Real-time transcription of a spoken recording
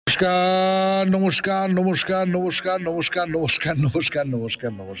নমস্কার নমস্কার নমস্কার নমস্কার নমস্কার নমস্কার নমস্কার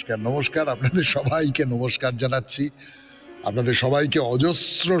নমস্কার নমস্কার নমস্কার আপনাদের সবাইকে নমস্কার জানাচ্ছি, আপনাদের সবাইকে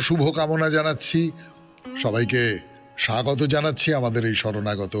অজস্র শুভকামনা জানাচ্ছি, সবাইকে স্বাগত জানাচ্ছি আমাদের এই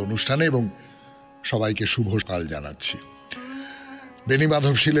শরণাগত অনুষ্ঠানে এবং সবাইকে শুভ সকাল জানাচ্ছি। বেনি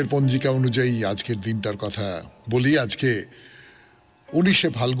মাধবশীলের পঞ্জিকা অনুযায়ী আজকের দিনটার কথা বলি। আজকে 19শে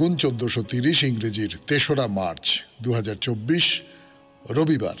ফাল্গুন 1430, ইংরেজির 3রা মার্চ 2024,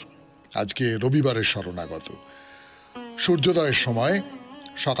 রবিবার। আজকে রবিবারের শরণাগত। সূর্যোদয়ের সময়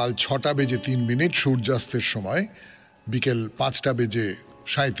সকাল 6টা বেজে 3 মিনিট, সূর্যাস্তের সময় বিকেল 5টা বেজে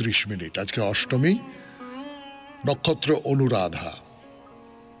 37 মিনিট। আজকে অষ্টমী, নক্ষত্র অনুরাধা,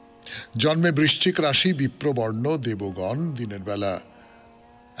 জন্মে বৃশ্চিক রাশি, বিপ্রবর্ণ, দেবগণ, দিনের বেলা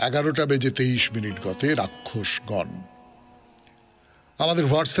 11টা বেজে 23 মিনিট গতে রাক্ষসগণ। আমাদের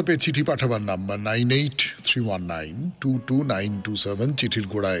হোয়াটসঅ্যাপে চিঠি পাঠাবার নাম্বার 9831922927। চিঠির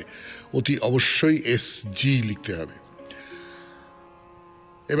গোড়ায় অতি অবশ্যই SG লিখতে হবে।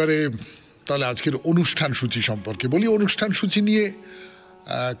 এবারে তাহলে আজকের অনুষ্ঠান সূচি সম্পর্কে বলি। অনুষ্ঠান সূচি নিয়ে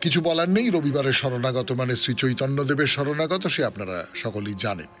কিছু বলার নেই। রবিবারের শরণাগত মানে শ্রী চৈতন্যদেবের শরণাগত, সে আপনারা সকলেই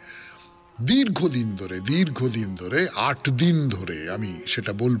জানেন। দীর্ঘদিন ধরে 8 দিন ধরে, আমি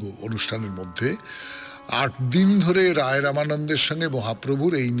সেটা বলবো অনুষ্ঠানের মধ্যে, 8 দিন ধরে রায় রামানন্দের সঙ্গে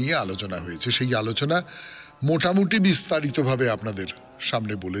মহাপ্রভুর এই নিয়ে আলোচনা হয়েছে। সেই আলোচনা মোটামুটি বিস্তারিতভাবে আপনাদের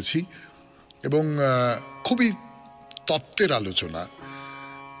সামনে বলেছি এবং খুবই তত্ত্বের আলোচনা।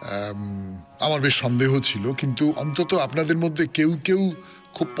 আমার বেশ সন্দেহ ছিল, কিন্তু অন্তত আপনাদের মধ্যে কেউ কেউ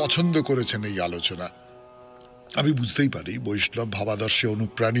খুব পছন্দ করেছেন এই আলোচনা। আমি বুঝতেই পারি বৈষ্ণব ভাবাদর্শে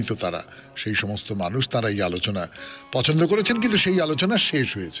অনুপ্রাণিত তারা, সেই সমস্ত মানুষ, তারা এই আলোচনা পছন্দ করেছেন। কিন্তু সেই আলোচনা শেষ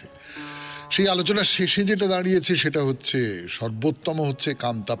হয়েছে। সেই আলোচনার শেষে যেটা দাঁড়িয়েছে সেটা হচ্ছে সর্বোত্তম হচ্ছে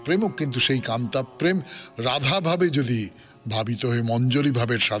কান্তাপ্রেম, কিন্তু সেই কান্তাপ্রেম রাধাভাবে যদি ভাবিত হয়ে মঞ্জরি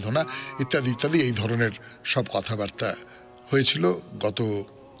ভাবের সাধনা ইত্যাদি ইত্যাদি এই ধরনের সব কথাবার্তা হয়েছিল গত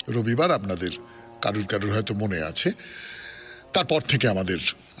রবিবার। আপনাদের কারুর হয়তো মনে আছে। তারপর থেকে আমাদের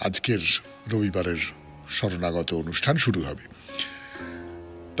আজকের রবিবারের শরণাগত অনুষ্ঠান শুরু হবে।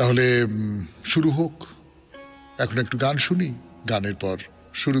 তাহলে শুরু হোক। এখন একটু গান শুনি, গানের পর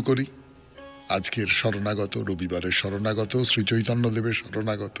শুরু করি আজকের শরণাগত, রবিবারের শরণাগত, শ্রী চৈতন্যদেবের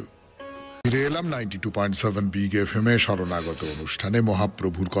শরণাগত। ফিরে এলাম 92.7 বিগ FM এ শরণাগত অনুষ্ঠানে,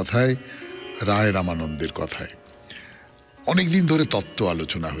 মহাপ্রভুর কথায়, রায় রামানন্দের কথায়। অনেক দিন ধরে তত্ত্ব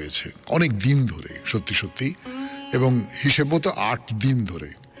আলোচনা হয়েছে, অনেক দিন ধরে, সত্যি সত্যি, এবং হিসেব মতো 8 দিন ধরে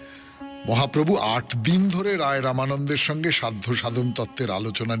মহাপ্রভু 8 দিন ধরে রায় রামানন্দের সঙ্গে সাধ্য সাধন তত্ত্বের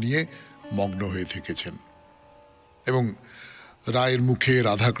আলোচনা নিয়ে মগ্ন হয়ে থেকেছেন এবং রায়ের মুখে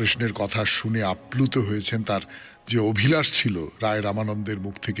রাধাকৃষ্ণের কথা শুনে আপ্লুত হয়েছেন। তার যে অভিলাষ ছিল রায় রামানন্দের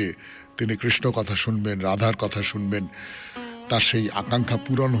মুখ থেকে তিনি কৃষ্ণ কথা শুনবেন, রাধার কথা শুনবেন, তার সেই আকাঙ্ক্ষা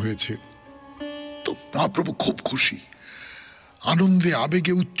পূরণ হয়েছে। তো মহাপ্রভু খুব খুশি, আনন্দে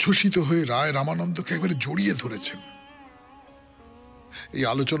আবেগে উচ্ছ্বসিত হয়ে রায় রামানন্দকে একবারে জড়িয়ে ধরেছেন। এই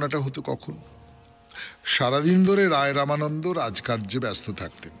আলোচনাটা হতো কখন? সারাদিন ধরে রায় রামানন্দ রাজকার্যে ব্যস্ত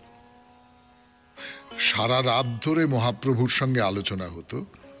থাকতেন। সারা রাত ধরে মহাপ্রভুর সঙ্গে আলোচনা হতো।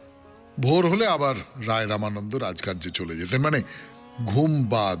 ভোর হলে আবার রায় রামানন্দ রাজকার্যে চলে যেতেন, মানে ঘুম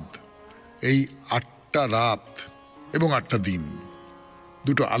বাদ। এই 8টা রাত এবং 8টা দিন,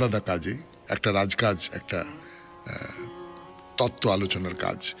 দুটো আলাদা কাজে, একটা রাজকাজ, একটা তত্ত্ব আলোচনার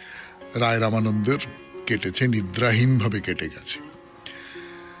কাজ, রায় রামানন্দের কেটেছে, নিদ্রাহীনভাবে কেটে গেছে।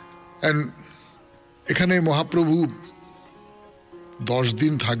 এখানে মহাপ্রভু 10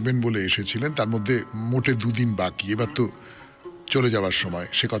 দিন থাকবেন বলে এসেছিলেন, তার মধ্যে মোটে 2 দিন বাকি। এবার তো চলে যাওয়ার সময়,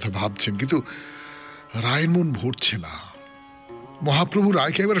 সে কথা ভাবছেন, কিন্তু রায়ের মন ভরছে না। মহাপ্রভু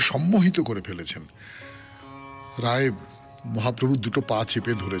রায়কে এবারে সম্মোহিত করে ফেলেছেন। রায় মহাপ্রভুর দুটো পা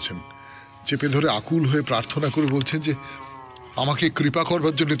চেপে ধরেছেন, চেপে ধরে আকুল হয়ে প্রার্থনা করে বলছেন যে আমাকে কৃপা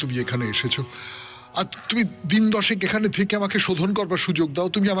করবার জন্য তুমি এখানে এসেছো, আর তুমি দিন 10 এখানে থেকে আমাকে শোধন করবার সুযোগ দাও,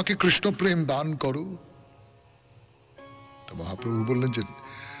 তুমি আমাকে কৃষ্ণ প্রেম দান করো। মহাপ্রভু বললেন যে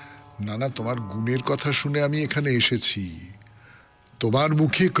না, তোমার গুণের কথা শুনে আমি এখানে এসেছি, তোমার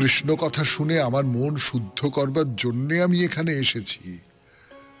মুখে কৃষ্ণ কথা শুনে আমার মন শুদ্ধ করবার জন্যে আমি এখানে এসেছি।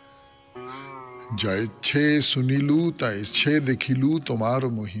 যা ইচ্ছে শুনিলু তা ইচ্ছে দেখিলু তোমার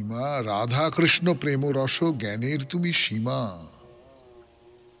মহিমা, রাধা কৃষ্ণ প্রেম রস জ্ঞানের তুমি সীমা।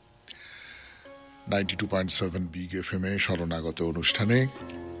 92.7 বিগ FM এ শরণাগত অনুষ্ঠানে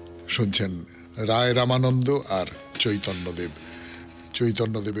শুনছেন রায় রামানন্দ আর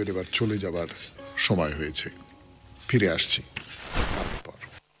চৈতন্যদেবের এবার চলে যাবার সময় হয়েছে। ফিরে আসছি।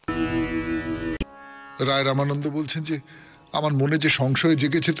 রায় রামানন্দ বলছেন যে আমার মনে যে সংশয়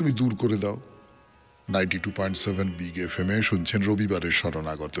জেগেছে তুমি দূর করে দাও। 92.7 বিগ FM এ শুনছেন রবিবারের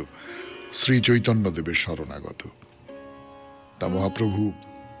শরণাগত, শ্রী চৈতন্যদেবের শরণাগত। তা মহাপ্রভু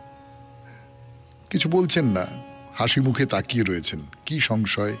কিছু বলছেন না, হাসি মুখে তাকিয়ে রয়েছেন। কি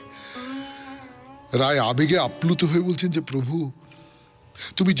সংশয়! রায় আবেগে আপ্লুত হয়ে বলছেন যে, প্রভু,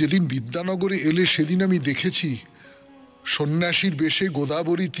 তুমি যেদিন বিদ্যানগরে এলে সেদিন আমি দেখেছি সন্ন্যাসীর বেশে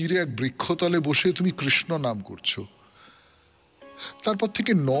গোদাবরী তীরে এক বৃক্ষতলে বসে তুমি কৃষ্ণ নাম করছো। তারপর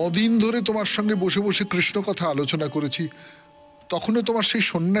থেকে 9 দিন ধরে তোমার সঙ্গে বসে বসে কৃষ্ণ কথা আলোচনা করেছি। তখনও তোমার সেই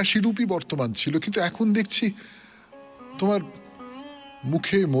সন্ন্যাসী রূপই বর্তমান ছিল, কিন্তু এখন দেখছি তোমার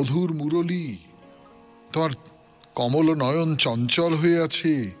মুখে মধুর মুরলী, তোমার কমল নয়ন চঞ্চল হয়ে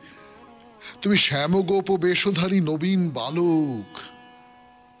আছে, তুমি শ্যামগোপ বেশধারী নবীন বালক।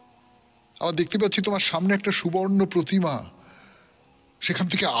 আবার দেখতে পাচ্ছি তোমার সামনে একটা সুবর্ণ প্রতিমা, সেখান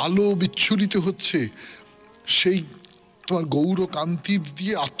থেকে আলো বিচ্ছুরিত হচ্ছে, সেই তোমার গৌর কান্তি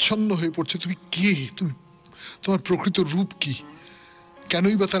দিয়ে আচ্ছন্ন হয়ে পড়ছে। তুমি কে? তুমি, তোমার প্রকৃত রূপ কি?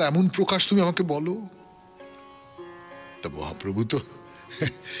 কেনই বা তার এমন প্রকাশ, তুমি আমাকে বলো। তা মহাপ্রভু তো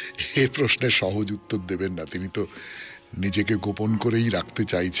এ প্রশ্নের সহজ উত্তর দেবেন না, তিনি তো নিজেকে গোপন করেই রাখতে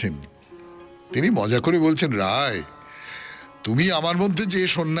চাইছেন। তিনি মজা করে বলছেন, রায়, তুমি আমার মধ্যে যে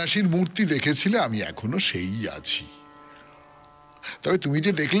সন্ন্যাসীর মূর্তি দেখেছিলে আমি এখনো সেই আছি। তবে তুমি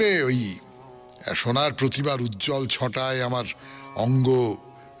যে দেখলে ওই সোনার প্রতিমার উজ্জ্বল ছটায় আমার অঙ্গ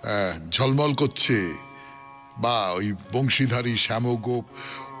ঝলমল করছে, বা ওই বংশীধারী শ্যামগোপ,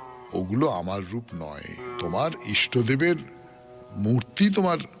 ওগুলো আমার রূপ নয়। তোমার ইষ্টদেবের মূর্তি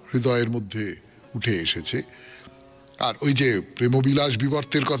তোমার হৃদয়ের মধ্যে উঠে এসেছে। আর ওই যে প্রেমবিলাস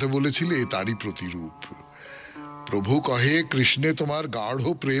বিবর্তের কথা বলেছিলে, তারই প্রতিরূপ। প্রভু কহে, কৃষ্ণে তোমার গাঢ়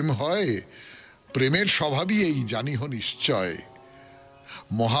প্রেম হয়, প্রেমের স্বভাবই এই জানিহ নিশ্চয়।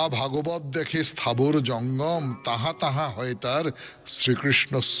 মহাভাগবত দেখে স্থাবর জঙ্গম, তাহা তাহা হয় তার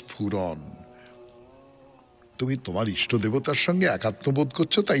শ্রীকৃষ্ণ স্ফুরণ। তুমি তোমার ইষ্ট দেবতার সঙ্গে একাত্মবোধ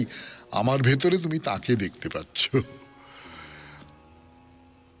করছো, তাই আমার ভেতরে তুমি তাকে দেখতে পাচ্ছ।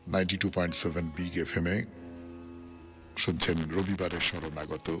 92.7 বিগ FM এ শুনছেন রবিবারের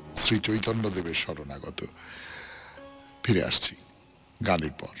শরণাগত, শ্রী চৈতন্যদেবের শরণাগত। ফিরে আসছি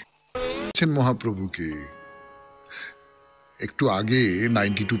গানের পর। মহাপ্রভুকে একটু আগে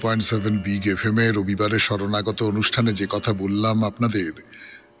 92.7 বিগ FM এ রবিবারের শরণাগত অনুষ্ঠানে যে কথা বললাম আপনাদের,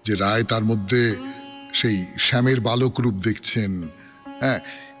 যে রায় তার মধ্যে সেই শ্যামের বালক রূপ দেখছেন, হ্যাঁ,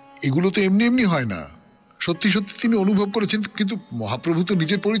 এগুলো তো এমনি এমনি হয় না, সত্যি সত্যি তিনি অনুভব করেছেন। কিন্তু মহাপ্রভু তো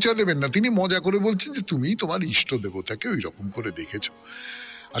নিজের পরিচয় দেবেন না, তিনি মজা করে বলছেন যে তুমি তোমার ইষ্ট দেবতাকে ওই রকম করে দেখেছো।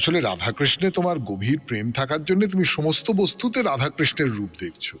 আসলে রাধাকৃষ্ণে তোমার গভীর প্রেম থাকার জন্য তুমি সমস্ত বস্তুতে রাধাকৃষ্ণের রূপ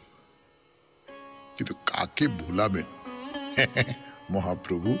দেখছো। কিন্তু কাকে ভুলাবেন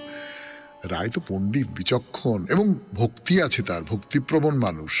মহাপ্রভু? রায় তো পণ্ডিত, বিচক্ষণ এবং ভক্তি আছে, তার ভক্তিপ্রবণ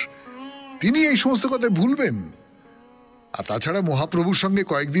মানুষ, তিনি এই সমস্ত কথায় ভুলবেন? আর তাছাড়া মহাপ্রভুর সঙ্গে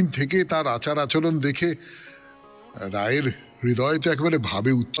কয়েকদিন থেকে তার আচার আচরণ দেখে রায়ের হৃদয় তো একেবারে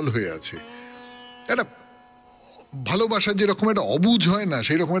ভাবে উত্তল হয়ে আছে। একটা ভালোবাসা যেরকম একটা অবুঝ হয় না,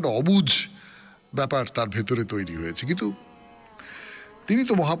 সেই রকম একটা অবুঝ ব্যাপার তার ভেতরে তৈরি হয়েছে। কিন্তু তিনি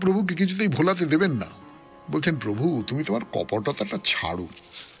তো মহাপ্রভুকে কিছুতেই ভোলাতে দেবেন না। বলছেন, প্রভু, তুমি তোমার কপটতাটা ছাড়ো,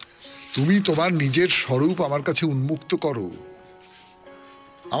 তুমি তোমার নিজের স্বরূপ আমার কাছে উন্মুক্ত করো।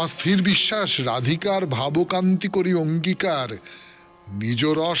 আমার স্থির বিশ্বাস, রাধিকার ভাবকান্তি করি অঙ্গীকার, নিজ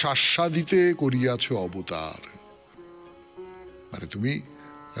রস আস্বাদিতে করিয়াছ অবতার। মানে তুমি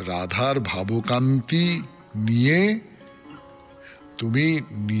রাধার ভাবকান্তি নিয়ে তুমি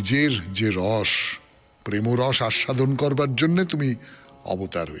নিজের যে রস, প্রেমরস আস্বাদন করবার জন্য তুমি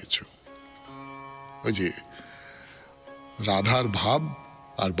অবতার হয়েছ। ওই যে রাধার ভাব,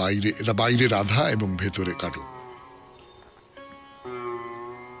 আর বাইরে রাধা এবং ভেতরে কারো,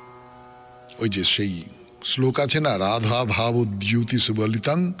 ওই যে সেই শ্লোক আছে না, রাধা ভাব উদ্যুতি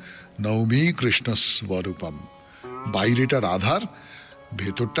সুবলিতাং নৌমি কৃষ্ণ স্বরূপম। বাইরেটা রাধার,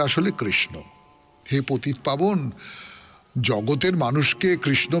 ভেতরটা আসলে কৃষ্ণ। হে পতিত পাবন, জগতের মানুষকে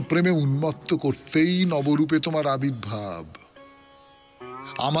কৃষ্ণ প্রেমে উন্মত্ত করতেই নবরূপে তোমার আবির্ভাব।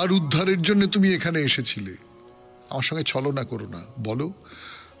 আমার উদ্ধারের জন্য তুমি এখানে এসেছিলে। আমার সঙ্গে ছলনা করো না, বলো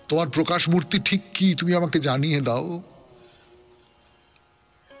তোমার প্রকাশ মূর্তি ঠিক কি, তুমি আমাকে জানিয়ে দাও।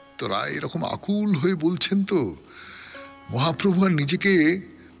 তো রায় এরকম আকুল হয়ে বলছেন, তো মহাপ্রভু আর নিজেকে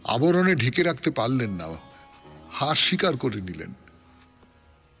আবরণে ঢেকে রাখতে পারলেন না, হার স্বীকার করে নিলেন।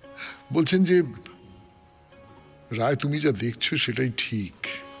 বলছেন যে, রায়, তুমি যা দেখছো সেটাই ঠিক,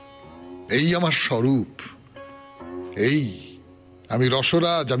 এই আমার স্বরূপ, এই আমি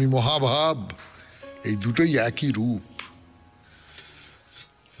রসরাজ, আমি মহাভাব, এই দুটোই একই রূপ।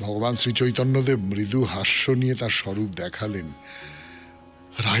 ভগবান শ্রী চৈতন্যদেব মৃদু হাস্য নিয়ে তার স্বরূপ দেখালেন।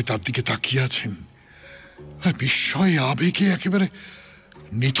 রায় তার দিকে তাকিয়ে আছেন, বিস্ময়ে আবেগে একেবারে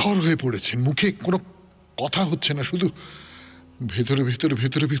নিথর হয়ে পড়েছেন, মুখে কোনো কথা হচ্ছে না, শুধু ভেতরে ভেতরে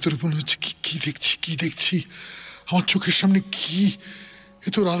ভেতরে ভেতরে মনে হচ্ছে কি দেখছি, কি দেখছি, আমার চোখের সামনে কি, এ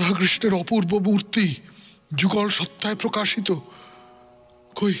তো রাধাকৃষ্ণের অপূর্ব মূর্তি, যুগল সত্তায় প্রকাশিত।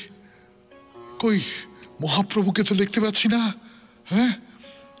 কই কই মহাপ্রভুকে তো দেখতে পাচ্ছি না। হ্যাঁ,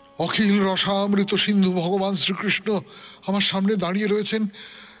 অখিল রসামৃত সিন্ধু ভগবান শ্রীকৃষ্ণ আমার সামনে দাঁড়িয়ে রয়েছেন,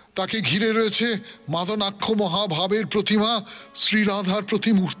 তাকে ঘিরে রয়েছে মাদনাক্ষ মহাভাবের প্রতিমা, শ্রী রাধার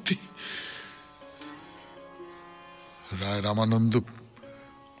প্রতিমূর্তি। রায় রামানন্দ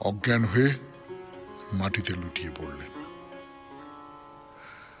অজ্ঞান হয়ে মাটিতে লুটিয়ে পড়লেন।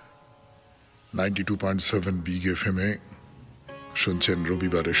 92.7 বিগ এফএম-এ শুনছেন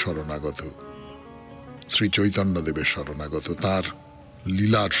রবিবারের শরণাগত, শ্রী চৈতন্যদেবের শরণাগত, তার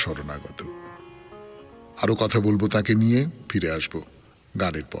লীলার শরণাগত। আরো কথা বলবো তাকে নিয়ে, ফিরে আসবো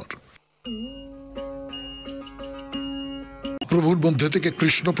গানের পর। প্রভুর মধ্যে থেকে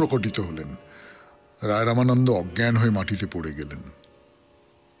কৃষ্ণ প্রকটিত হলেন, রায় রামানন্দ অজ্ঞান হয়ে মাটিতে পড়ে গেলেন।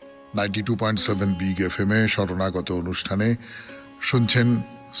 92.7 বিগ এফএম-এ শরণাগত অনুষ্ঠানে শুনছেন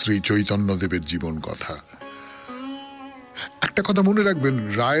শ্রী চৈতন্যদেবের জীবন কথা। একটা কথা মনে রাখবেন,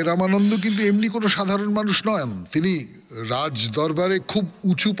 রায় রামানন্দ কিন্তু এমনি কোনো সাধারণ মানুষ নন। তিনি রাজ দরবারে খুব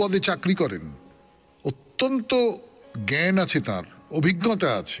উঁচু পদে চাকরি করেন, অত্যন্ত জ্ঞান আছে, তার অভিজ্ঞতা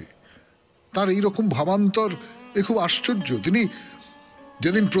আছে, তার এইরকম ভাবান্তর এ খুব আশ্চর্য। তিনি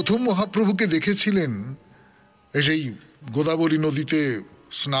যেদিন প্রথম মহাপ্রভুকে দেখেছিলেন, সেই গোদাবরী নদীতে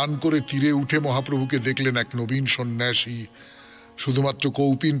স্নান করে তীরে উঠে মহাপ্রভুকে দেখলেন এক নবীন সন্ন্যাসী, শুধুমাত্র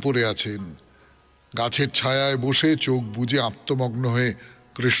কৌপিন পরে আছেন, গাছের ছায়ায় বসে চোখ বুজে আত্মমগ্ন হয়ে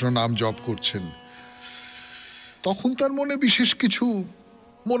কৃষ্ণ নাম জপ করছেন। তখন তার মনে বিশেষ কিছু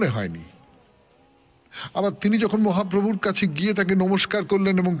মনে হয়নি। আবার তিনি যখন মহাপ্রভুর কাছে গিয়ে তাকে নমস্কার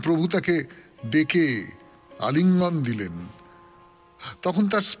করলেন এবং প্রভু তাকে ডেকে আলিঙ্গন দিলেন, তখন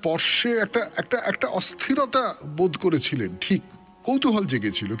তার স্পর্শে একটা একটা একটা অস্থিরতা বোধ করেছিলেন, ঠিক কৌতূহল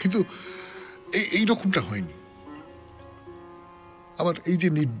জেগেছিল, কিন্তু এইরকমটা হয়নি। আবার এই যে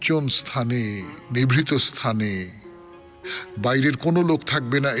নির্জন স্থানে, নিভৃত স্থানে, বাইরের কোনো লোক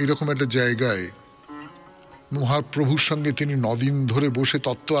থাকবে না, এরকম একটা জায়গায় মহাপ্রভুর সঙ্গে তিনি 9 দিন ধরে বসে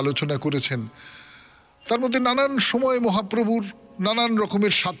তত্ত্ব আলোচনা করেছেন। তার মধ্যে নানান সময় মহাপ্রভুর নানান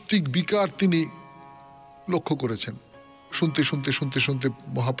রকমের সাত্ত্বিক বিকার তিনি লক্ষ্য করেছেন। শুনতে শুনতে শুনতে শুনতে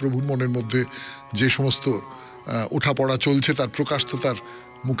মহাপ্রভুর মনের মধ্যে যে সমস্ত ওঠাপড়া চলছে তার প্রকাশ তো তার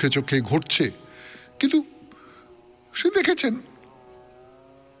মুখে চোখে ঘটছে, কিন্তু সে দেখেছেন।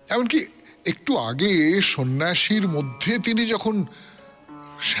 এমনকি একটু আগে সন্ন্যাসীর মধ্যে তিনি যখন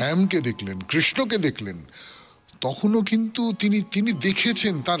শ্যামকে দেখলেন, কৃষ্ণকে দেখলেন, তখনও কিন্তু তিনি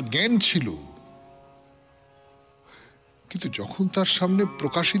দেখেছেন, তার জ্ঞান ছিল। কিন্তু যখন তার সামনে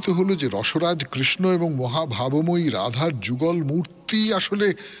প্রকাশিত হলো যে রসরাজ কৃষ্ণ এবং মহাভাবময়ী রাধার যুগল মূর্তি আসলে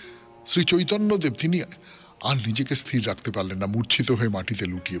শ্রী চৈতন্যদেব, তিনি আর নিজেকে স্থির রাখতে পারলেন না, মূর্ছিত হয়ে মাটিতে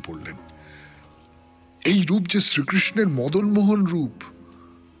লুটিয়ে পড়লেন। এই রূপ যে শ্রীকৃষ্ণের মদনমোহন রূপ,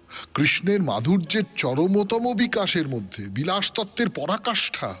 কৃষ্ণের মাধুর্যের চরমতম বিকাশের মধ্যে বিলাস তত্ত্বের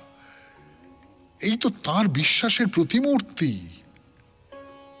পরাকাষ্ঠা, এই তো তার বিশ্বাসের প্রতিমূর্তি।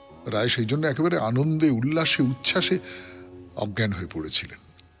 রায় সেই জন্য একেবারে আনন্দে, উল্লাসে, উচ্ছ্বাসে অজ্ঞান হয়ে পড়েছিলেন।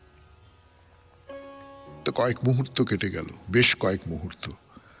 তো কয়েক মুহূর্ত কেটে গেল, বেশ কয়েক মুহূর্ত।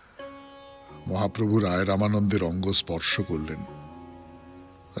 মহাপ্রভু রায় রামানন্দের অঙ্গ স্পর্শ করলেন।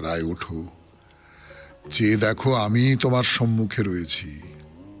 রায়, ওঠো, চেয়ে দেখো, আমি তোমার সম্মুখে রয়েছি।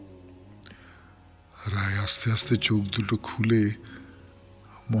 রায় আস্তে আস্তে চোখ দুটো খুলে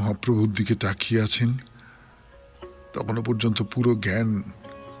মহাপ্রভুর দিকে তাকিয়ে আছেন। তখনও পর্যন্ত পুরো জ্ঞান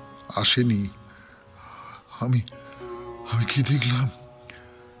আসেনি। আমি আমি কি দেখলাম,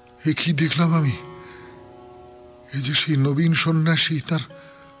 কি দেখলাম আমি? এই যে সেই নবীন সন্ন্যাসী, তার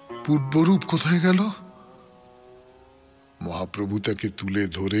পূর্বরূপ কোথায় গেল? মহাপ্রভু তাকে তুলে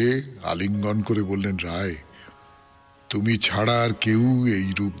ধরে আলিঙ্গন করে বললেন, রায়, তুমি ছাড়া আর কেউ এই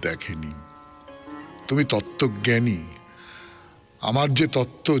রূপ দেখেনি। তুমি তত্ত্বজ্ঞানী। আমার যে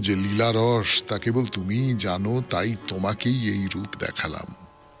তত্ত্ব, যে লীলারস, তা কেবল তুমিই জানো, তাই তোমাকেই এই রূপ দেখালাম।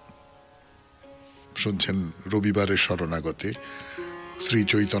 শুনছেন রবিবারের শরণাগতে শ্রী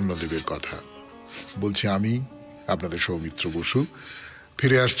চৈতন্যদেবের কথা। বলছি আমি আপনাদের সৌমিত্র বসু।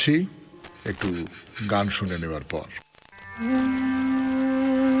 ফিরে আসছি একটু গান শুনে নেওয়ার পর।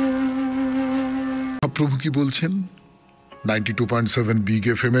 প্রভু কি বলছেন? 92.7 বিগ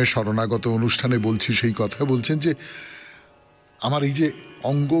এফএম-এ শরণাগত অনুষ্ঠানে বলছি সেই কথা। বলছেন যে আমার এই যে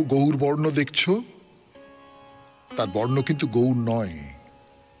অঙ্গ গৌর বর্ণ দেখছো, তার বর্ণ কিন্তু গৌর নয়।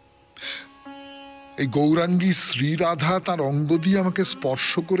 এই গৌরাঙ্গী শ্রীরাধা তার অঙ্গ দিয়ে আমাকে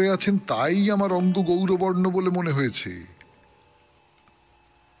স্পর্শ করে আছেন, তাই আমার অঙ্গ গৌরবর্ণ বলে মনে হয়েছে।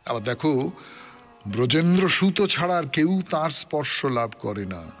 আবার দেখো, ব্রজেন্দ্র সুত ছাড়া আর কেউ তার স্পর্শ লাভ করে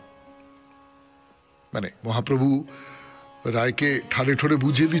না। মানে মহাপ্রভু রায়কে ঠাড়ে ঠোড়ে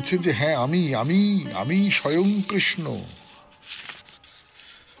বুঝিয়ে দিচ্ছেন যে হ্যাঁ, আমি আমি আমি স্বয়ং কৃষ্ণ।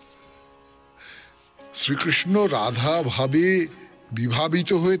 শ্রীকৃষ্ণ রাধা ভাবে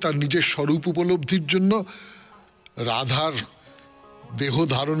বিভাবিত হয়ে তার নিজের স্বরূপ উপলব্ধির জন্য রাধার দেহ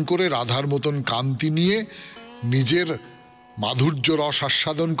ধারণ করে রাধার মতন কান্তি নিয়ে নিজের মাধুর্য রস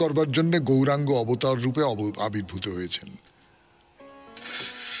আস্বাদন করবার জন্য গৌরাঙ্গ অবতার রূপে আবির্ভূত হয়েছেন।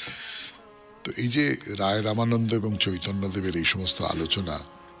 তো এই যে রায় রামানন্দ এবং চৈতন্যদেবের এই সমস্ত আলোচনা,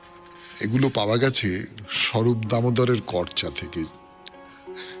 এগুলো পাওয়া গেছে স্বরূপ দামোদরের কর্চা থেকে।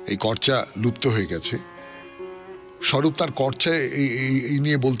 এই কর্চা লুপ্ত হয়ে গেছে। স্বরূপ তার কর্চায় এই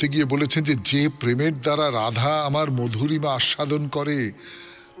নিয়ে বলতে গিয়ে বলেছেন যে প্রেমের দ্বারা রাধা আমার মধুরিমা আস্বাদন করে,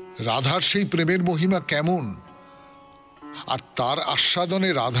 রাধার সেই প্রেমের মহিমা কেমন, আর তার আস্বাদনে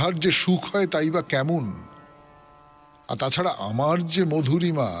রাধার যে সুখ হয় তাই বা কেমন। আর তাছাড়া আমার যে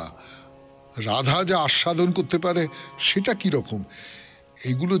মধুরিমা, রাধা যা আস্বাদন করতে পারে সেটা কি রকম,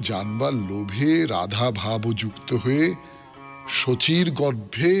 এগুলো জানবার লোভে রাধা ভাবযুক্ত হয়ে শচীর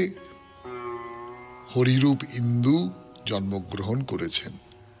গর্ভে হরিরূপ ইন্দু জন্মগ্রহণ করেছেন।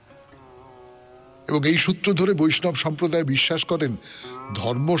 এবং এই সূত্র ধরে বৈষ্ণব সম্প্রদায় বিশ্বাস করেন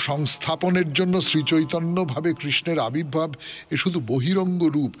ধর্ম সংস্থাপনের জন্য শ্রীচৈতন্য ভাবে কৃষ্ণের আবির্ভাব এ শুধু বহিরঙ্গ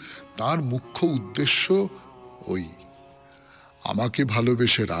রূপ, তার মুখ্য উদ্দেশ্য ওই আমাকে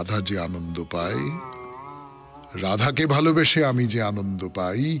ভালোবেসে রাধা যে আনন্দ পায়, রাধাকে ভালোবেসে আমি যে আনন্দ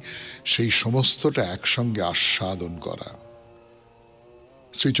পাই, সেই সমস্তটা একসঙ্গে আস্বাদন করা।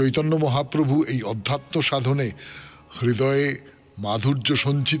 শ্রী চৈতন্য মহাপ্রভু এই অধ্যাত্ম সাধনে হৃদয়ে মাধুর্য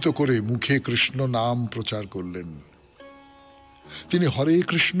সঞ্চিত করে মুখে কৃষ্ণ নাম প্রচার করলেন। তিনি হরে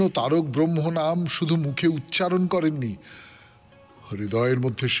কৃষ্ণ তারক ব্রহ্ম নাম শুধু মুখে উচ্চারণ করেননি, হৃদয়ের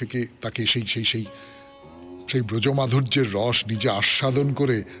মধ্যে তাকে সেই ব্রজমাধুর্যের রস নিজে আস্বাদন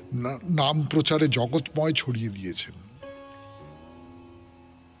করে নাম প্রচারে জগৎময় ছড়িয়ে দিয়েছেন।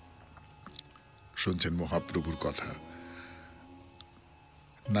 শুনছেন মহাপ্রভুর কথা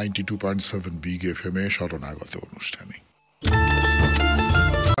 92.7 বিগ FM এ শরণাগত অনুষ্ঠানে।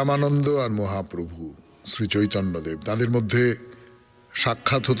 রামানন্দ আর মহাপ্রভু শ্রী চৈতন্যদেব, তাদের মধ্যে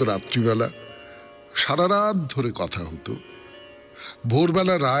সাক্ষাৎ হতো রাত্রিবেলা, সারা রাত ধরে কথা হতো।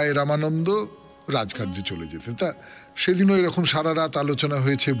 ভোরবেলা রায় রামানন্দ রাজকার্যে চলে যেতেন। তা সেদিনও এরকম সারা রাত আলোচনা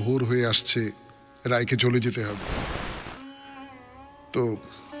হয়েছে, ভোর হয়ে আসছে, রায়কে চলে যেতে হবে। তো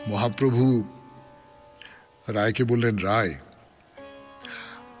মহাপ্রভু রায়কে বললেন, রায়,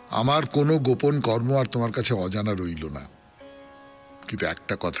 আমার কোনো গোপন কর্ম আর তোমার কাছে অজানা রইল না, কিন্তু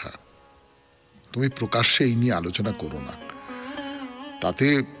একটা কথা, তুমি প্রকাশ্যে এই নিয়ে আলোচনা করো না। তাতে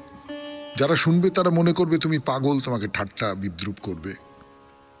যারা শুনবে তারা মনে করবে তুমি পাগল, তোমাকে ঠাট্টা বিদ্রুপ করবে,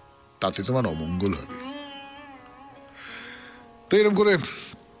 তাতে তোমার অমঙ্গল হবে। তো এরকম করে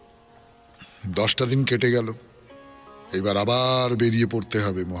 10টা দিন কেটে গেল। এবার আবার বেরিয়ে পড়তে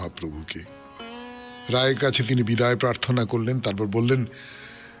হবে মহাপ্রভুকে। রায়ের কাছে তিনি বিদায় প্রার্থনা করলেন, তারপর বললেন,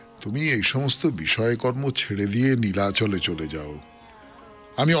 তুমি এই সমস্ত বিষয়কর্ম ছেড়ে দিয়ে নীলাচলে চলে যাও।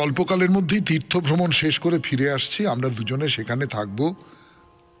 আমি অল্পকালের মধ্যেই তীর্থ ভ্রমণ শেষ করে ফিরে আসছি, আমরা দুজনে সেখানে থাকবো,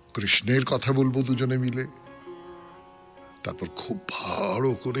 কৃষ্ণের কথা বলবো দুজনে মিলে। তারপর খুব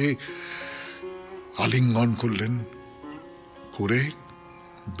ভালো করে আলিঙ্গন করলেন, করে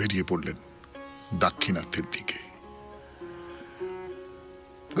বেরিয়ে পড়লেন দাক্ষিণাত্যের দিকে।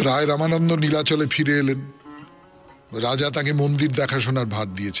 রায় রামানন্দ নীলাচলে ফিরে এলেন। রাজা তাকে মন্দির দেখাশোনার ভার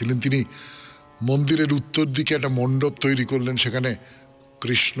দিয়েছিলেন। তিনি মন্দিরের উত্তর দিকে একটা মণ্ডপ তৈরি করলেন, সেখানে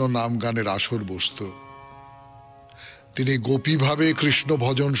কৃষ্ণ নাম গানের আসর বসত। তিনি গোপীভাবে কৃষ্ণ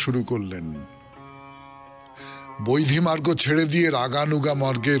ভজন শুরু করলেন। বৈধি মার্গ ছেড়ে দিয়ে রাগানুগা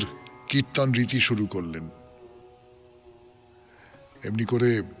মার্গের কীর্তন রীতি শুরু করলেন। এমনি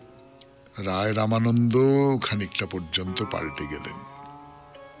করে রায় রামানন্দ খানিকটা পর্যন্ত পাল্টে গেলেন।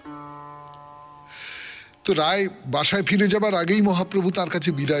 তো রায় বাসায় ফিরে যাবার আগেই মহাপ্রভু তার কাছে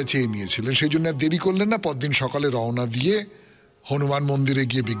বিদায় চেয়ে নিয়েছিলেন, সেই জন্য দেরি করলেন না। পরদিন সকালে রওনা দিয়ে হনুমান মন্দিরে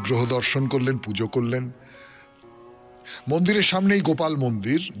গিয়ে বিগ্রহ দর্শন করলেন, পুজো করলেন। মন্দিরের সামনেই গোপাল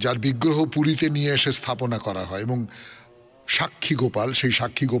মন্দির, যার বিগ্রহ পুরীতে নিয়ে এসে স্থাপনা করা হয়, এবং সাক্ষী গোপাল, সেই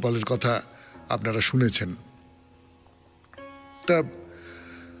সাক্ষী গোপালের কথা আপনারা শুনেছেন। তা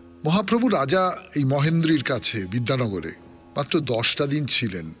মহাপ্রভু রাজা এই মহেন্দ্রীর কাছে বিদ্যানগরে মাত্র 10টা দিন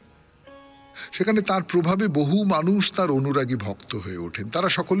ছিলেন। সেখানে তার প্রভাবে বহু মানুষ তার অনুরাগী ভক্ত হয়ে ওঠেন। তারা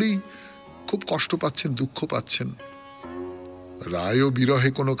সকলেই খুব কষ্ট পাচ্ছেন, দুঃখ পাচ্ছেন। রায়ও বিরহে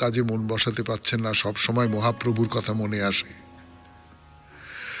কোনো কাজে মন বসাতে পারছেন না, সব সময় মহাপ্রভুর কথা মনে আসে।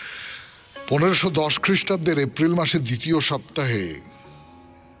 1510 খ্রিস্টাব্দের এপ্রিল মাসের দ্বিতীয় সপ্তাহে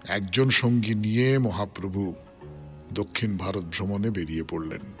একজন সঙ্গী নিয়ে মহাপ্রভু দক্ষিণ ভারত ভ্রমণে বেরিয়ে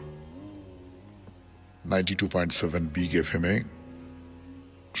পড়লেন। 92.7 বিগ এফএম এ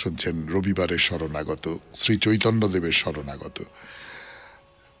শুনছেন রবিবারের শরণাগত, শ্রী চৈতন্যদেবের শরণাগত।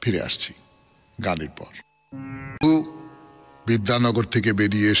 ফিরে আসছি গানের পর। বিদ্যানগর থেকে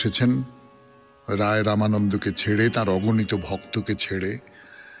বেরিয়ে এসেছেন রায় রামানন্দকে ছেড়ে, তার অগণিত ভক্তকে ছেড়ে,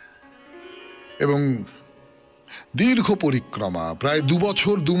 এবং দীর্ঘ পরিক্রমা প্রায় 2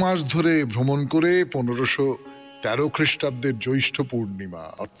 বছর 2 মাস ধরে ভ্রমণ করে 1513 খ্রিস্টাব্দের জ্যৈষ্ঠ পূর্ণিমা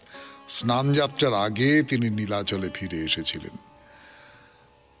স্নান যাত্রার আগে তিনি নীলাচলে ফিরে এসেছিলেন।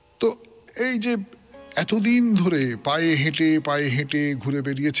 তো এই যে এতদিন ধরে পায়ে হেঁটে ঘুরে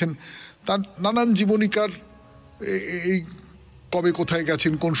বেরিয়েছেন, তার নানান জীবনীকার এই কবে কোথায়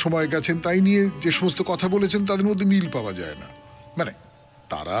গেছেন, কোন সময় গেছেন, তাই নিয়ে যে সমস্ত কথা বলেছেন তাদের মধ্যে মিল পাওয়া যায় না। মানে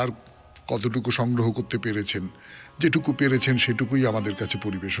তারা আর কতটুকু সংগ্রহ করতে পেরেছেন, যেটুকু পেরেছেন সেটুকুই আমাদের কাছে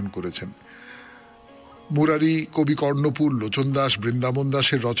পরিবেশন করেছেন। মুরারি, কবি কর্ণপুর, লোচন দাস, বৃন্দাবন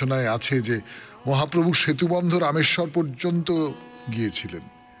দাসের রচনায় আছে যে মহাপ্রভু সেতুবন্ধ রামেশ্বর পর্যন্ত গিয়েছিলেন,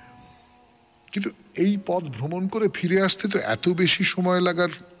 কিন্তু এই পথ ভ্রমণ করে ফিরে আসতে তো এত বেশি সময়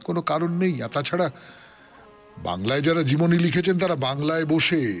লাগার কোনো কারণ নেই। আর তাছাড়া বাংলায় যারা জীবনী লিখেছেন তারা বাংলায়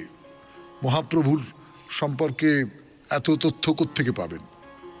বসে মহাপ্রভুর সম্পর্কে এত তথ্য কোত্থেকে পাবেন?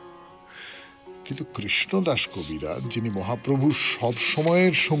 কিন্তু কৃষ্ণদাস কবিরাজ, যিনি মহাপ্রভুর সব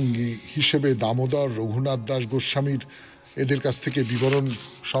সময়ের সঙ্গী হিসেবে দামোদর, রঘুনাথ দাস গোস্বামীর এদের কাছ থেকে বিবরণ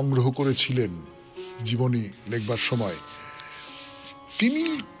সংগ্রহ করেছিলেন জীবনী লেখবার সময়, তিনি,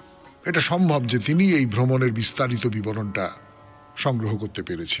 এটা সম্ভব যে তিনি এই ভ্রমণের বিস্তারিত বিবরণটা সংগ্রহ করতে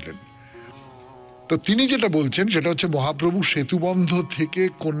পেরেছিলেন। তো তিনি যেটা বলছেন সেটা হচ্ছে মহাপ্রভু সেতুবন্ধ থেকে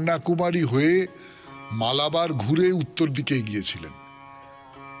কন্যাকুমারী হয়ে মালাবার ঘুরে উত্তর দিকে এগিয়েছিলেন,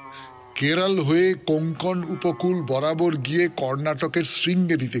 কেরল হয়ে কোঙ্কণ উপকূল বরাবর গিয়ে কর্ণাটকের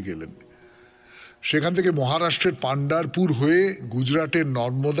শৃঙ্গেরিতে গেলেন, সেখান থেকে মহারাষ্ট্রের পান্ডারপুর হয়ে গুজরাটের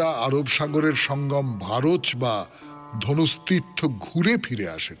নর্মদা আরব সাগরের সঙ্গম ভারত বা ধনুস্তীর্থ ঘুরে ফিরে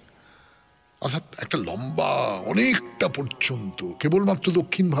আসেন। অর্থাৎ একটা লম্বা অনেকটা পর্যন্ত, কেবলমাত্র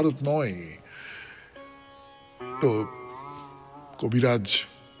দক্ষিণ ভারত নয়। তো কবিরাজ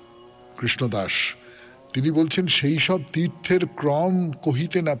কৃষ্ণদাস তিনি বলছেন, সেই সব তীর্থের ক্রম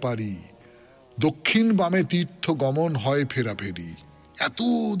কহিতে না পারি, দক্ষিণ বামে তীর্থ গমন হয় ফেরাফেরি। এত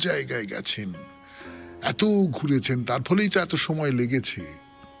জায়গায় গেছেন, এত ঘুরেছেন, তার ফলেই তো এত সময় লেগেছে।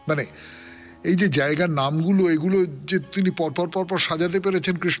 মানে এই যে জায়গার নামগুলো, এগুলো যে তিনি পরপর সাজাতে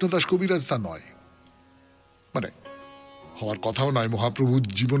পেরেছেন কৃষ্ণদাস কবিরাজ, তা নয়, মানে হওয়ার কথাও নয়। মহাপ্রভু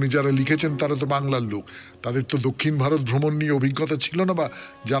জীবনী যারা লিখেছেন তারা তো বাংলার লোক, তাদের তো দক্ষিণ ভারত ভ্রমণ নিয়ে অভিজ্ঞতা ছিল না বা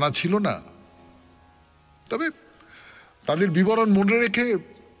জানা ছিল না। তবে তাদের বিবরণ মনে রেখে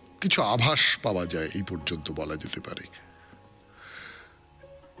কিছু আভাস পাওয়া যায়, এই পর্যন্ত বলা যেতে পারে।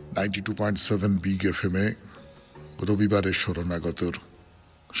 92.7 বিগ এফএম এ রবিবারের শরণাগতর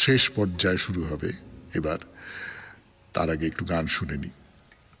শেষ পর্যায় শুরু হবে এবার। তার আগে একটু গান শুনে নি।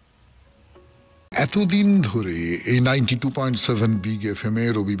 এতদিন ধরে এই 92.7 বিগ এফএম এ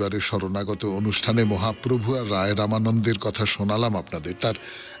রবিবারের শরণাগত অনুষ্ঠানে মহাপ্রভু আর রায় রামানন্দের কথা শোনালাম আপনাদের। তার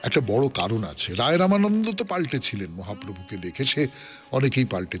একটা বড় কারণ আছে। রায় রামানন্দ তো পাল্টেছিলেন মহাপ্রভুকে দেখে, সে অনেকেই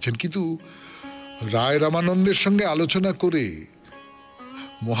পাল্টেছেন, কিন্তু রায় রামানন্দের সঙ্গে আলোচনা করে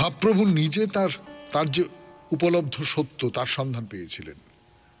মহাপ্রভু নিজে তার যে উপলব্ধ সত্য তার সন্ধান পেয়েছিলেন।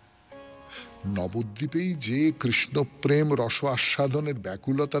 নবদ্বীপেই যে কৃষ্ণ প্রেম রস আস্বাদনের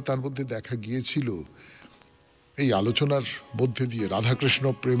ব্যাকুলতা তার মধ্যে দেখা গিয়েছিল, এই আলোচনার মধ্যে দিয়ে রাধাকৃষ্ণ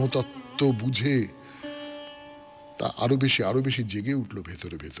প্রেমতত্ত্ব বুঝে তা আরো বেশি জেগে উঠল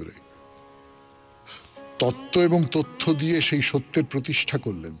ভেতরে ভেতরে। তত্ত্ব এবং তথ্য দিয়ে সেই সত্যের প্রতিষ্ঠা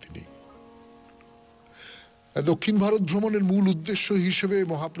করলেন তিনি। দক্ষিণ ভারত ভ্রমণের মূল উদ্দেশ্য হিসেবে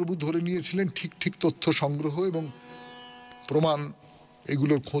মহাপ্রভু ধরে নিয়েছিলেন ঠিক তথ্য সংগ্রহ এবং প্রমাণ,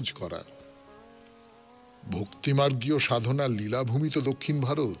 এগুলোর খোঁজ করা। ভক্তিমার্গীয় সাধনার লীলাভূমি তো দক্ষিণ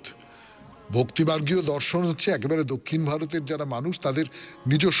ভারত। ভক্তিমার্গীয় দর্শন হচ্ছে একেবারে দক্ষিণ ভারতের যারা মানুষ তাদের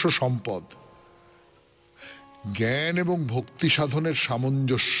নিজস্ব সম্পদ। জ্ঞান এবং ভক্তি সাধনের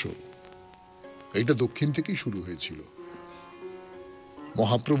সামঞ্জস্য, এইটা দক্ষিণ থেকেই শুরু হয়েছিল।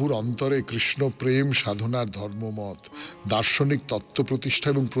 মহাপ্রভুর অন্তরে কৃষ্ণ প্রেম সাধনার ধর্মমত, দার্শনিক তত্ত্ব প্রতিষ্ঠা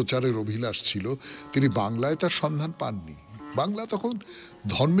এবং প্রচারের অভিলাষ ছিল। তিনি বাংলায় তার সন্ধান পাননি। বাংলা তখন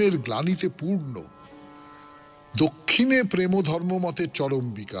ধর্মের গ্লানিতে পূর্ণ। দক্ষিণে প্রেম ধর্ম মতের চরম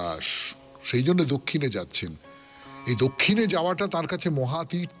বিকাশ, সেই জন্য দক্ষিণে যাচ্ছেন। এই দক্ষিণে যাওয়াটা তার কাছে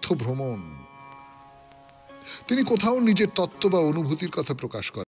মহাতীর্থ ভ্রমণ। তিনি কোথাও নিজের তত্ত্ব বা অনুভূতির কথা প্রকাশ করেন